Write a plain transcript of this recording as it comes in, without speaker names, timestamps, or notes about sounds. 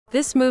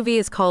This movie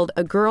is called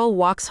A Girl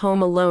Walks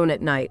Home Alone at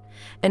Night,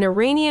 an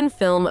Iranian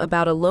film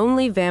about a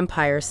lonely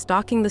vampire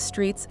stalking the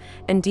streets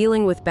and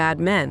dealing with bad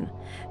men.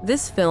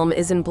 This film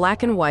is in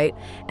black and white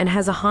and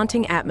has a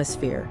haunting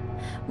atmosphere.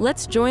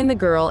 Let's join the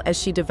girl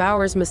as she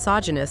devours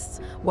misogynists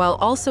while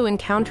also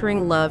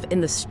encountering love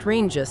in the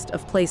strangest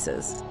of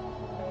places.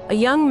 A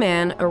young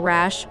man,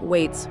 Arash,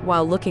 waits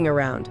while looking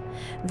around,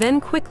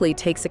 then quickly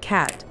takes a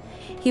cat.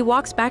 He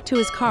walks back to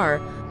his car,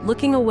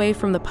 looking away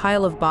from the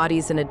pile of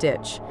bodies in a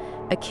ditch.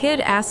 A kid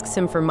asks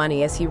him for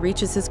money as he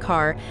reaches his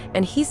car,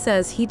 and he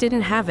says he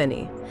didn't have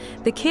any.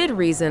 The kid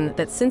reasoned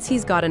that since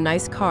he's got a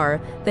nice car,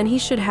 then he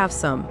should have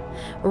some.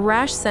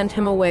 Arash sent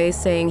him away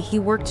saying he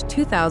worked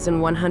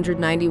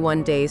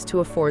 2,191 days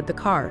to afford the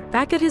car.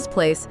 Back at his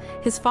place,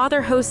 his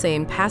father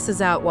Hossein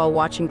passes out while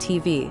watching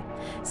TV.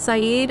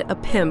 Saeed, a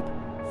pimp,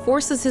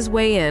 forces his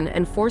way in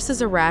and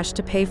forces Arash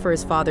to pay for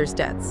his father's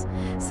debts.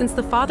 Since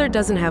the father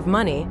doesn't have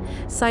money,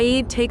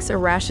 Saeed takes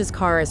Arash's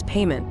car as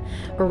payment.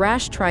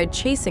 Arash tried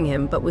chasing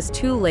him but was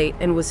too late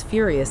and was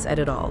furious at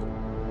it all.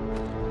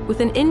 With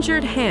an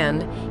injured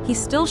hand, he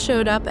still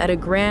showed up at a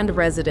grand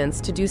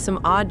residence to do some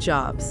odd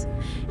jobs.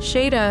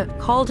 Shada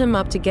called him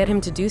up to get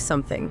him to do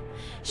something.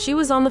 She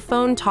was on the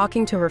phone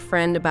talking to her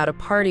friend about a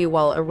party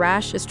while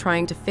Arash is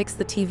trying to fix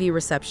the TV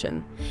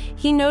reception.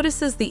 He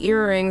notices the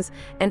earrings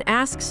and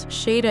asks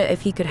Shada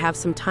if he could have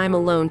some time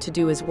alone to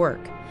do his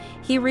work.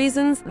 He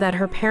reasons that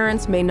her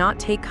parents may not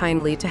take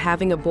kindly to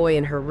having a boy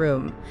in her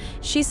room.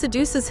 She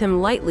seduces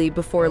him lightly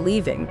before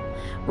leaving.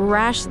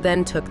 Arash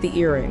then took the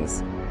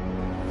earrings.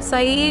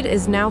 Saeed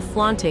is now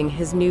flaunting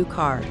his new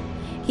car.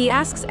 He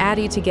asks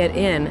Addie to get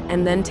in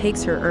and then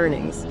takes her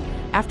earnings.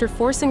 After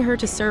forcing her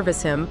to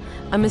service him,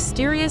 a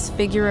mysterious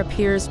figure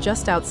appears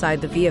just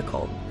outside the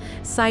vehicle.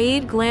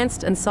 Saeed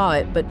glanced and saw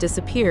it but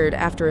disappeared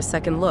after a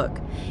second look.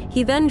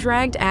 He then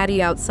dragged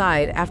Addie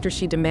outside after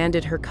she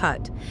demanded her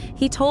cut.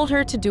 He told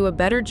her to do a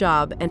better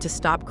job and to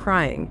stop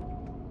crying.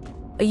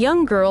 A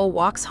young girl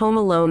walks home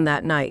alone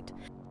that night.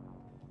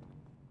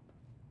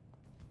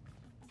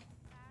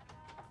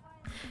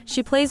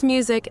 She plays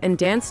music and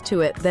danced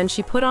to it, then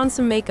she put on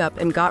some makeup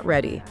and got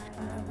ready.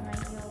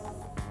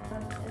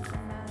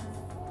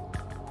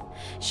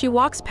 She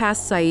walks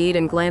past Saeed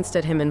and glanced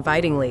at him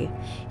invitingly.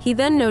 He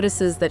then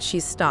notices that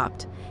she's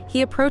stopped.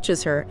 He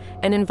approaches her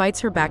and invites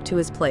her back to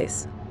his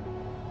place.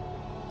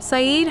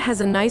 Saeed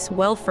has a nice,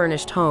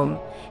 well-furnished home.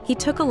 He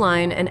took a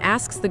line and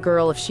asks the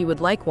girl if she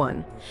would like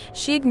one.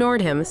 She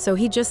ignored him, so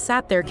he just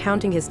sat there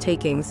counting his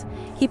takings.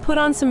 He put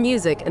on some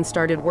music and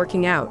started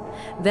working out,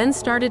 then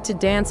started to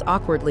dance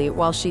awkwardly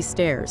while she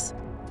stares.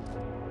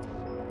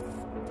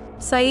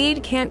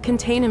 Saeed can't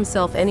contain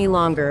himself any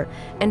longer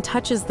and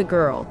touches the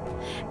girl.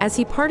 As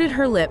he parted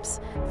her lips,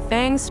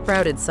 fangs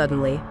sprouted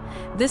suddenly.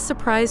 This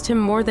surprised him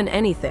more than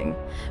anything,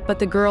 but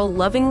the girl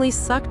lovingly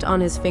sucked on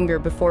his finger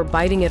before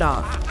biting it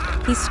off.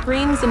 He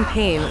screams in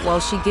pain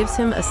while she gives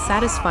him a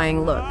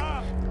satisfying look.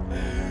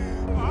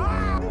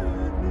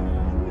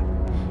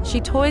 She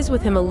toys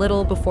with him a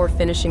little before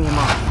finishing him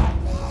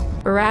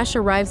off. Arash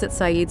arrives at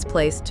Saeed's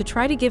place to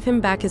try to give him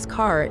back his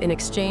car in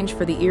exchange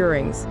for the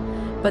earrings.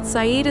 But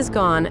Saeed is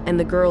gone and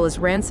the girl is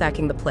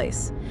ransacking the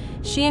place.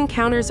 She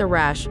encounters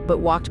Arash but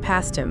walked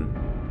past him.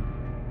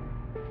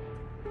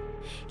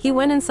 He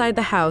went inside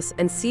the house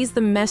and sees the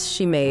mess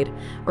she made.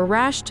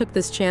 Arash took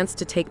this chance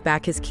to take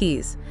back his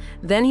keys.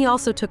 Then he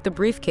also took the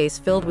briefcase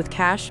filled with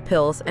cash,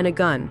 pills, and a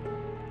gun.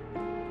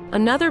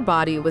 Another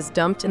body was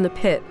dumped in the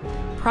pit,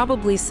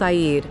 probably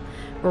Saeed.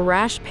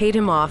 Arash paid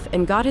him off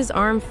and got his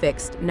arm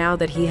fixed now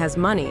that he has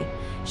money.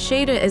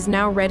 Shada is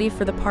now ready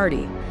for the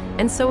party,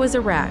 and so is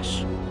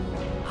Arash.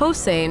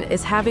 Hossein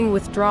is having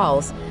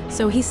withdrawals,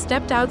 so he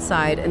stepped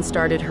outside and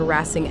started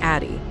harassing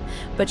Addie.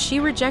 But she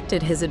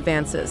rejected his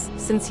advances,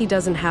 since he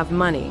doesn't have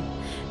money.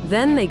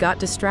 Then they got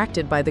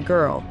distracted by the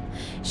girl.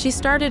 She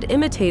started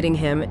imitating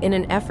him in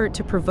an effort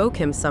to provoke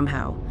him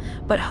somehow,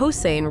 but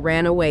Hossein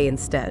ran away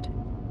instead.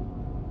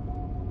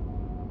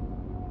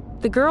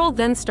 The girl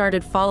then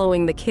started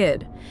following the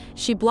kid.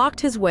 She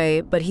blocked his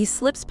way, but he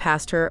slips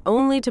past her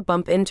only to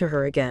bump into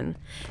her again.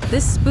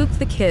 This spooked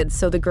the kid,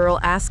 so the girl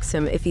asks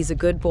him if he's a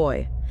good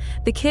boy.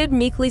 The kid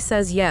meekly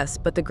says yes,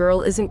 but the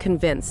girl isn't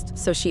convinced,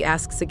 so she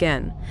asks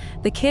again.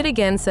 The kid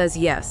again says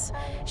yes.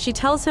 She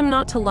tells him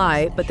not to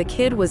lie, but the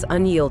kid was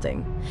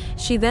unyielding.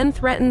 She then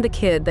threatened the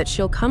kid that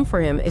she'll come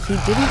for him if he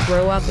didn't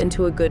grow up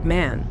into a good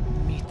man.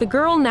 The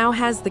girl now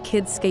has the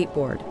kid's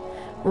skateboard.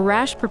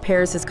 Arash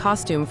prepares his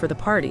costume for the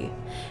party.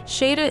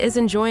 Shada is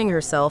enjoying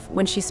herself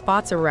when she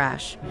spots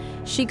Arash.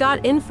 She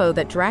got info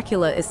that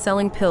Dracula is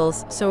selling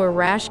pills, so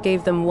Arash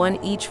gave them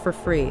one each for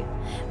free.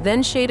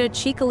 Then Shada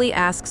cheekily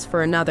asks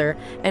for another,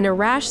 and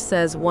Arash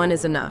says one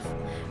is enough.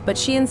 But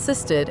she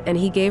insisted, and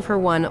he gave her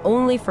one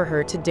only for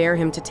her to dare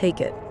him to take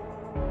it.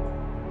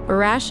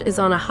 Arash is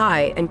on a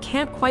high and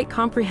can't quite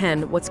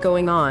comprehend what's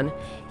going on.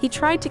 He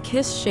tried to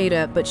kiss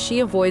Shada, but she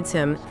avoids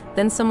him,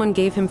 then someone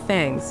gave him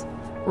fangs.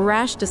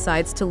 Arash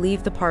decides to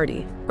leave the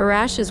party.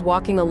 Arash is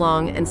walking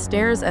along and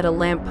stares at a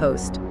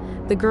lamppost.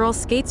 The girl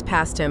skates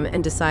past him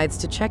and decides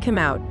to check him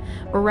out.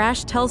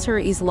 Arash tells her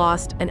he's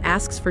lost and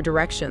asks for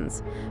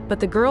directions, but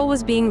the girl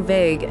was being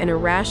vague and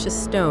Arash is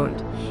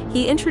stoned.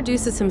 He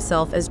introduces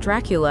himself as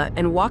Dracula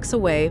and walks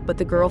away, but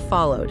the girl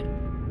followed.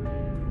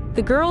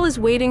 The girl is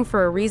waiting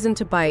for a reason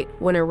to bite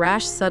when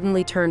Arash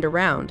suddenly turned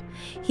around.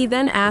 He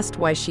then asked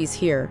why she's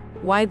here,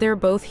 why they're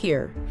both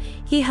here.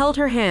 He held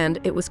her hand,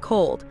 it was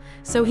cold,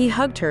 so he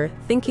hugged her,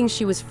 thinking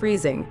she was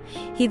freezing.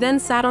 He then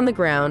sat on the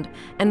ground,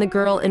 and the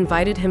girl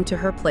invited him to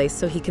her place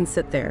so he can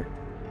sit there.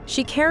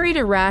 She carried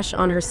Arash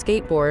on her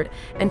skateboard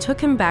and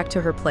took him back to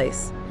her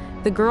place.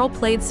 The girl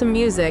played some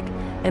music,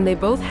 and they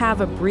both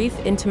have a brief,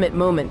 intimate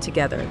moment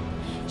together.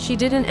 She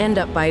didn't end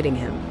up biting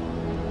him.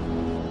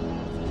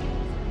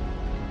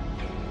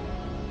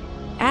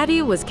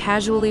 Addie was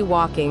casually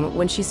walking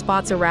when she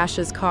spots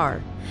Arash's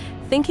car.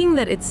 Thinking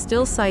that it's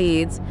still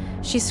Saeed's,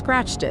 she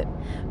scratched it,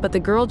 but the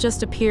girl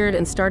just appeared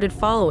and started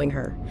following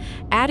her.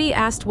 Addie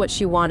asked what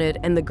she wanted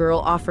and the girl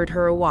offered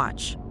her a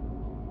watch.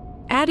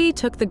 Addie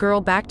took the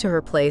girl back to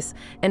her place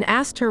and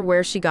asked her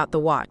where she got the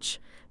watch.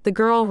 The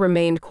girl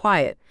remained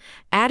quiet.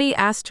 Addie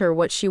asked her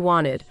what she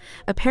wanted.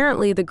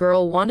 Apparently, the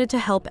girl wanted to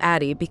help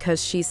Addie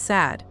because she's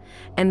sad,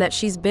 and that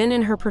she's been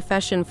in her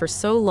profession for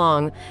so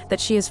long that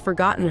she has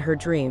forgotten her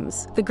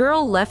dreams. The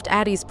girl left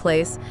Addie's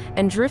place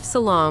and drifts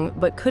along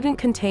but couldn't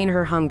contain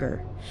her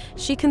hunger.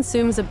 She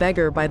consumes a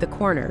beggar by the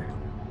corner.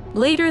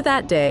 Later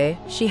that day,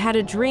 she had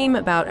a dream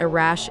about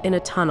Arash in a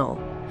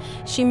tunnel.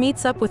 She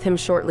meets up with him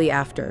shortly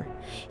after.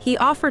 He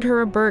offered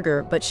her a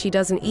burger, but she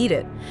doesn't eat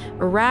it.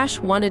 Arash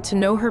wanted to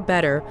know her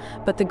better,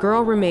 but the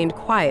girl remained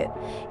quiet.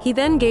 He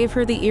then gave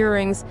her the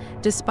earrings,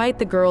 despite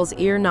the girl's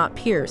ear not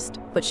pierced,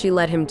 but she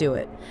let him do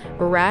it.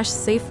 Arash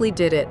safely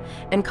did it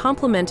and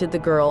complimented the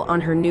girl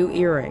on her new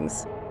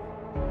earrings.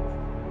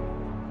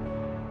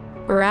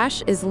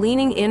 Arash is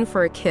leaning in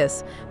for a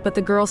kiss, but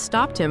the girl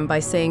stopped him by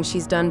saying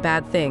she's done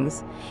bad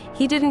things.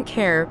 He didn't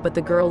care, but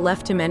the girl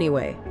left him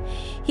anyway.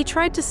 He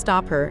tried to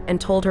stop her and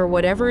told her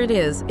whatever it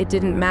is, it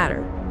didn't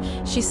matter.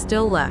 She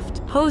still left.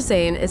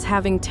 Hossein is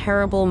having a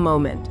terrible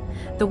moment.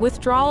 The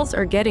withdrawals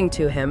are getting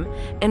to him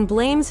and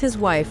blames his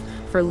wife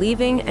for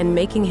leaving and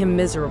making him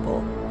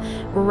miserable.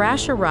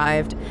 Arash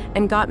arrived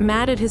and got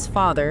mad at his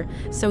father,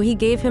 so he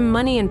gave him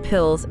money and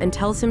pills and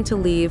tells him to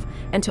leave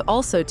and to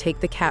also take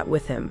the cat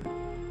with him.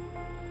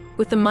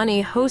 With the money,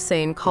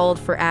 Hossein called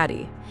for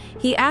Addie.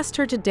 He asked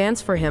her to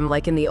dance for him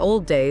like in the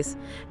old days.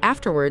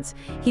 Afterwards,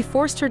 he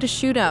forced her to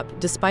shoot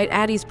up despite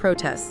Addie's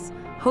protests.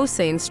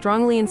 Hossein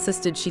strongly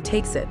insisted she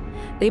takes it.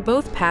 They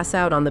both pass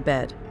out on the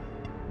bed.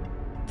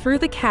 Through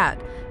the cat,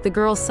 the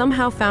girl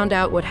somehow found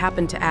out what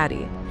happened to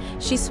Addie.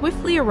 She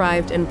swiftly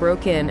arrived and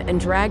broke in and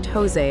dragged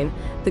Hossein.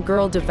 The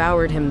girl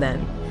devoured him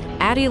then.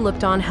 Addie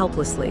looked on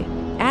helplessly.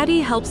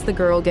 Addie helps the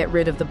girl get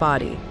rid of the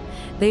body.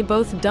 They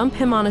both dump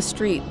him on a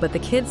street, but the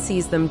kid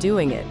sees them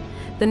doing it.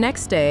 The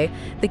next day,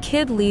 the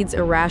kid leads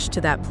Arash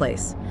to that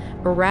place.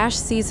 Arash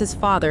sees his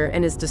father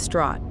and is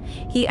distraught.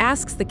 He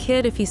asks the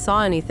kid if he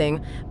saw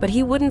anything, but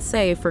he wouldn't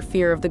say for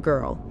fear of the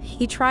girl.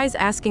 He tries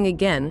asking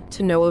again,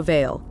 to no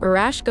avail.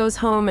 Arash goes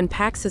home and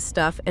packs his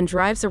stuff and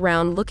drives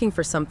around looking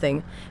for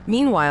something.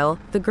 Meanwhile,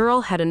 the girl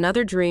had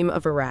another dream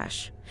of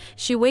Arash.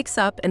 She wakes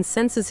up and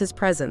senses his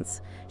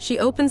presence. She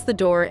opens the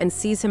door and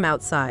sees him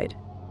outside.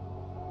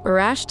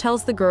 Arash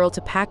tells the girl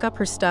to pack up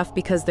her stuff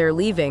because they're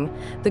leaving.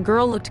 The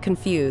girl looked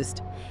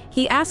confused.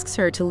 He asks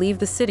her to leave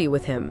the city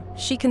with him.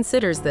 She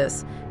considers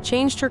this,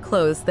 changed her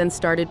clothes, then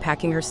started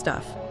packing her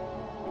stuff.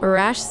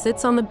 Arash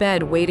sits on the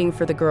bed waiting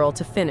for the girl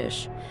to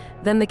finish.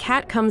 Then the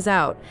cat comes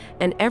out,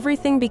 and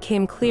everything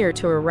became clear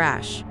to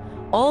Arash.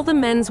 All the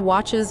men's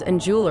watches and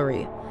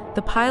jewelry,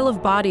 the pile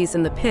of bodies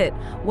in the pit,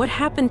 what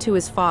happened to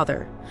his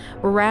father.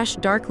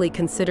 Arash darkly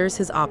considers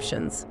his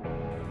options.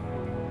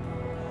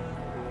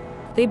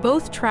 They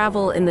both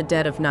travel in the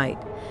dead of night.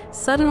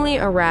 Suddenly,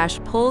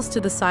 Arash pulls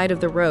to the side of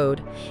the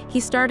road. He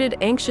started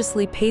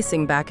anxiously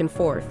pacing back and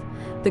forth,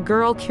 the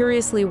girl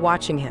curiously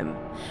watching him.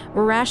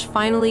 Arash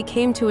finally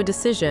came to a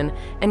decision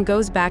and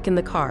goes back in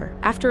the car.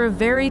 After a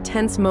very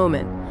tense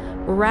moment,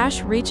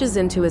 Arash reaches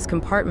into his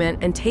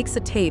compartment and takes a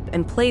tape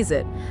and plays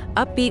it.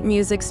 Upbeat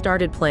music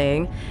started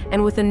playing,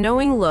 and with a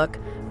knowing look,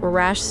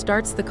 Arash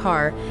starts the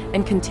car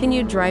and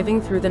continued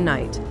driving through the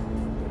night.